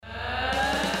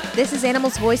This is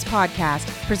Animals Voice Podcast,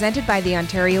 presented by the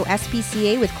Ontario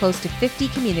SPCA with close to 50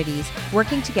 communities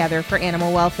working together for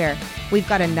animal welfare. We've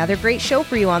got another great show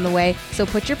for you on the way, so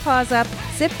put your paws up,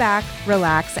 sit back,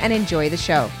 relax, and enjoy the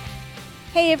show.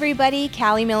 Hey everybody,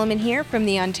 Callie Milliman here from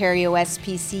the Ontario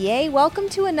SPCA. Welcome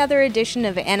to another edition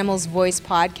of Animals Voice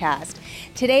Podcast.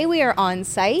 Today we are on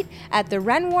site at the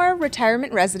Renoir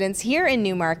Retirement Residence here in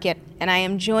Newmarket, and I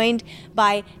am joined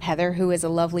by Heather, who is a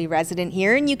lovely resident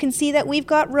here, and you can see that we've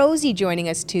got Rosie joining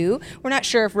us too. We're not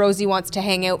sure if Rosie wants to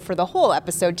hang out for the whole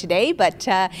episode today, but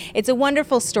it's a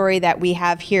wonderful story that we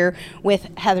have here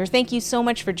with Heather. Thank you so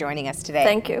much for joining us today.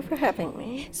 Thank you for having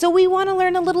me. So we want to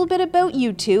learn a little bit about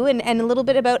you two and a little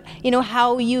bit about,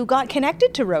 how you got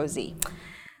connected to Rosie.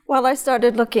 Well, I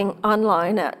started looking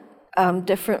online at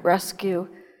different rescue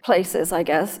places, I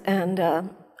guess, and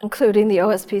including the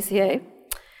OSPCA.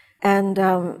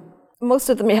 And most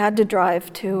of them you had to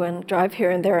drive to and drive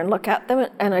here and there and look at them,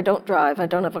 and I don't drive, I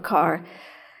don't have a car.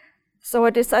 So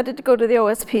I decided to go to the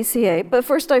OSPCA, but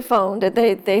first I phoned, and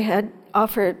they had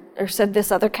offered or said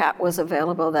this other cat was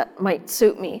available that might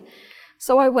suit me.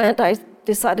 So I went, I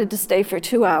decided to stay for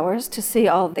 2 hours to see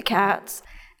all the cats,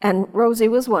 and Rosie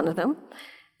was one of them.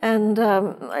 And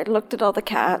I looked at all the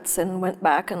cats and went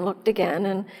back and looked again,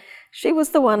 and she was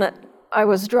the one that I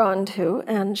was drawn to,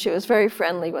 and she was very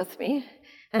friendly with me.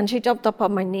 And she jumped up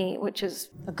on my knee, which is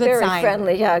a good very sign.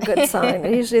 Friendly. Yeah, a good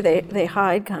sign. Usually they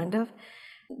hide, kind of.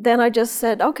 Then I just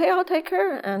said, okay, I'll take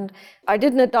her. And I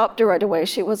didn't adopt her right away.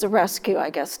 She was a rescue, I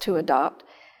guess, to adopt.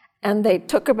 And they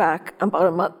took her back about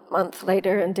a month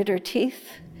later and did her teeth.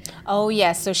 Oh,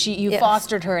 yes. So you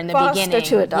fostered her in the beginning. Fostered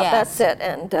to adopt, yes. That's it.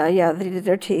 And they did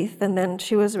her teeth. And then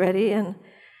she was ready, and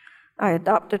I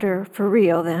adopted her for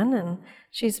real then. And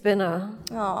she's been a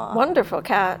wonderful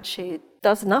cat. She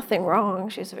does nothing wrong.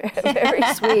 She's very, very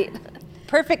sweet.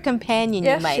 Perfect companion,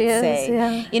 yes, you might she say.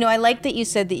 Is, yeah. I like that you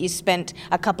said that you spent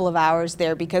a couple of hours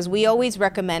there, because we always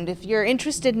recommend, if you're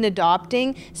interested in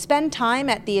adopting, spend time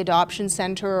at the adoption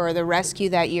center or the rescue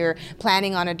that you're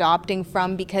planning on adopting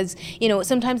from, because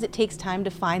sometimes it takes time to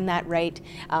find that right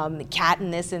cat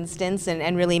in this instance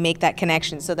and really make that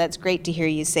connection. So that's great to hear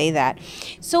you say that.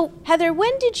 So Heather,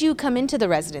 when did you come into the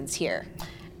residence here?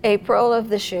 April of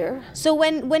this year. So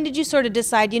when did you sort of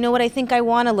decide, I think I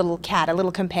want a little cat, a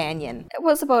little companion? It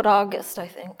was about August, I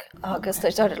think. August I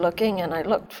started looking, and I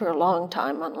looked for a long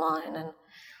time online, and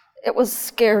it was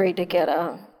scary to get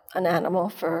an animal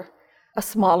for a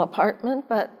small apartment,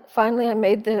 but finally I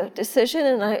made the decision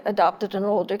and I adopted an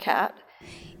older cat.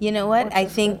 You know what? I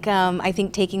think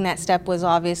taking that step was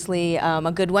obviously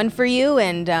a good one for you,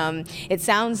 and it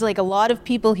sounds like a lot of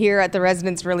people here at the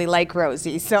residence really like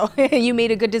Rosie. So you made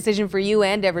a good decision for you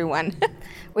and everyone.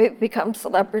 We've become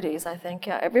celebrities, I think.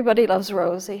 Yeah, everybody loves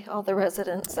Rosie. All the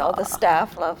residents, all the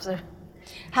staff loves her.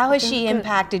 How has she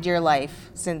impacted your life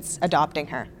since adopting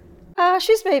her?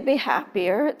 She's made me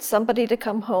happier. It's somebody to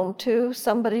come home to,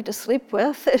 somebody to sleep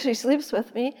with. She sleeps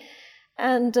with me.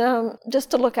 And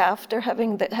just to look after,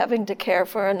 having to care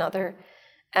for another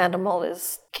animal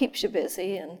keeps you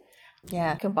busy, and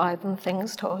you can buy them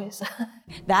things, toys.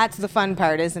 That's the fun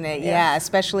part, isn't it? Yes. Yeah,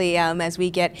 especially as we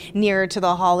get nearer to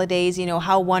the holidays.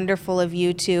 How wonderful of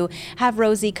you to have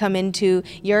Rosie come into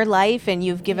your life, and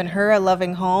you've given her a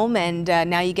loving home, and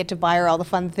now you get to buy her all the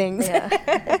fun things.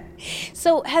 Yeah.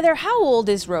 So Heather, how old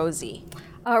is Rosie?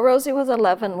 Rosie was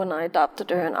 11 when I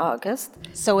adopted her in August.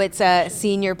 So it's a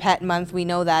senior pet month. We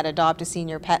know that, Adopt a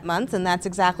Senior Pet Month, and that's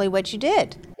exactly what you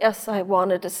did. Yes, I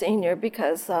wanted a senior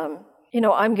because,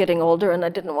 I'm getting older, and I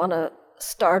didn't want to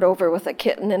start over with a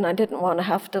kitten, and I didn't want to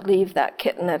have to leave that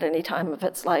kitten at any time of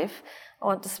its life. I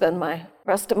want to spend my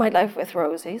rest of my life with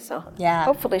Rosie, so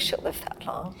hopefully she'll live that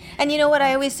long. And you know what?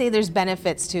 I always say there's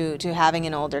benefits to having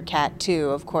an older cat, too,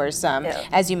 of course.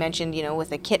 As you mentioned,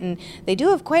 with a kitten, they do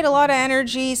have quite a lot of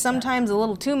energy, sometimes a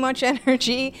little too much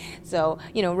energy. So,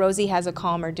 Rosie has a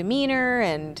calmer demeanor.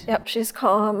 And Yep, she's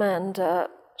calm, and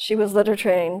she was litter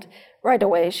trained. Right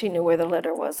away, she knew where the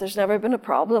litter was. There's never been a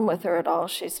problem with her at all.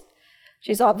 She's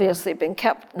obviously been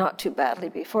kept not too badly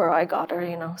before I got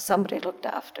her, somebody looked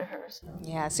after her. So.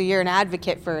 Yeah, so you're an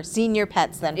advocate for senior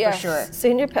pets then, yes, for sure.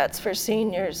 Senior pets for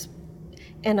seniors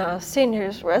in a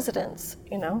senior's residence,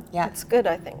 Yeah. It's good,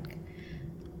 I think.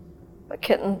 But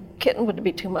kitten would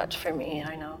be too much for me,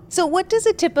 I know. So what does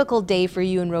a typical day for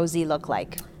you and Rosie look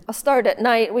like? I'll start at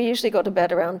night. We usually go to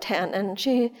bed around 10, and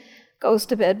she goes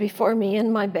to bed before me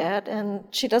in my bed, and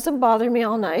she doesn't bother me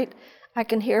all night. I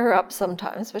can hear her up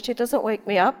sometimes, but she doesn't wake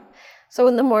me up. So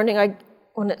in the morning,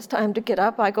 when it's time to get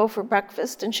up, I go for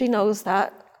breakfast, and she knows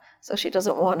that, so she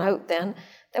doesn't want out then.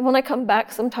 Then when I come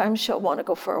back, sometimes she'll want to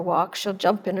go for a walk. She'll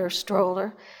jump in her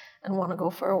stroller, and want to go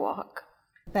for a walk.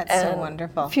 That's so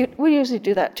wonderful. We usually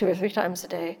do that 2 or 3 times a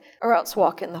day, or else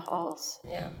walk in the halls.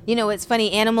 Yeah. You know, it's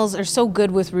funny. Animals are so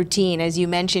good with routine, as you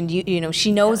mentioned. You know,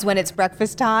 she knows when it's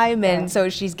breakfast time, and so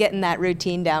she's getting that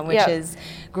routine down, which is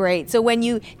great. So when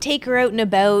you take her out and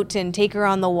about and take her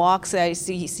on the walks, I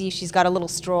see she's got a little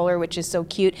stroller, which is so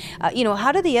cute. You know,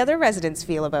 how do the other residents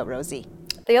feel about Rosie?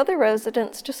 The other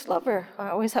residents just love her. I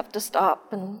always have to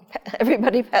stop, and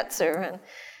everybody pets her,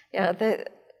 and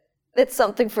it's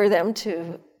something for them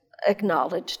to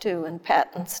acknowledge too and pet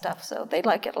and stuff, so they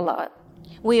like it a lot.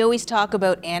 We always talk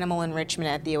about animal enrichment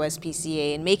at the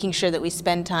OSPCA and making sure that we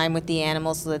spend time with the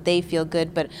animals so that they feel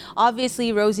good, but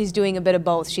obviously Rosie's doing a bit of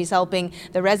both. She's helping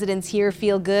the residents here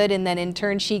feel good, and then in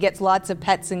turn she gets lots of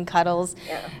pets and cuddles.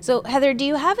 Yeah. So Heather, do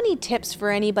you have any tips for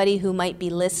anybody who might be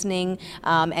listening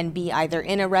and be either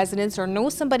in a residence or know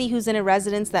somebody who's in a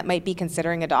residence that might be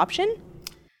considering adoption?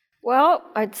 Well,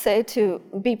 I'd say to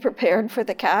be prepared for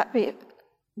the cat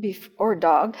or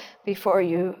dog before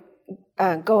you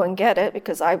go and get it,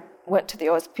 because I went to the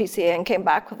OSPCA and came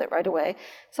back with it right away.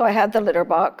 So I had the litter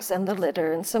box and the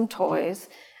litter and some toys,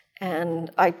 and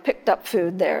I picked up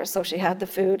food there. So she had the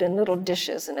food and little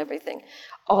dishes and everything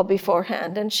all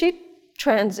beforehand. And she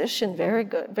transitioned very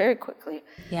quickly.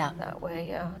 Yeah. That way,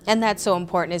 yeah. And that's so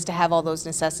important, is to have all those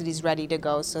necessities ready to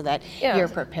go so that you're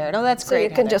prepared. Oh, that's great, So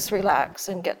you can just relax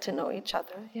and get to know each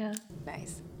other. Yeah.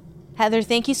 Nice. Heather,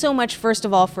 thank you so much, first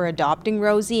of all, for adopting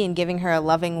Rosie and giving her a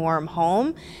loving, warm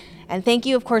home. And thank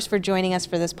you, of course, for joining us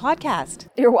for this podcast.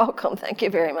 You're welcome. Thank you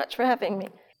very much for having me.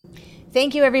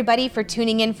 Thank you, everybody, for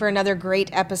tuning in for another great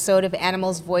episode of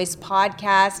Animals Voice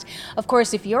podcast. Of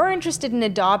course, if you're interested in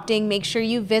adopting, make sure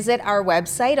you visit our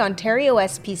website,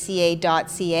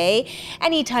 ontariospca.ca.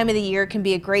 Any time of the year can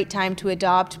be a great time to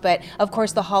adopt, but of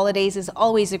course, the holidays is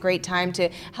always a great time to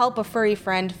help a furry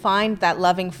friend find that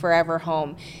loving forever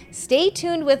home. Stay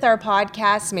tuned with our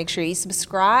podcasts. Make sure you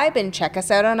subscribe and check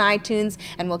us out on iTunes,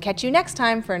 and we'll catch you next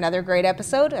time for another great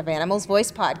episode of Animals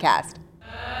Voice podcast.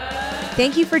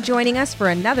 Thank you for joining us for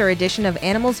another edition of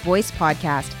Animals Voice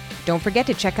podcast. Don't forget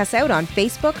to check us out on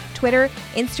Facebook, Twitter,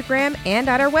 Instagram, and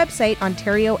at our website,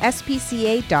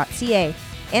 ontariospca.ca.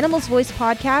 Animals Voice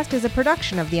podcast is a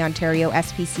production of the Ontario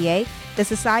SPCA. The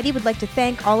Society would like to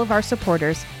thank all of our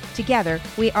supporters. Together,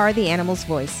 we are the Animals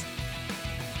Voice.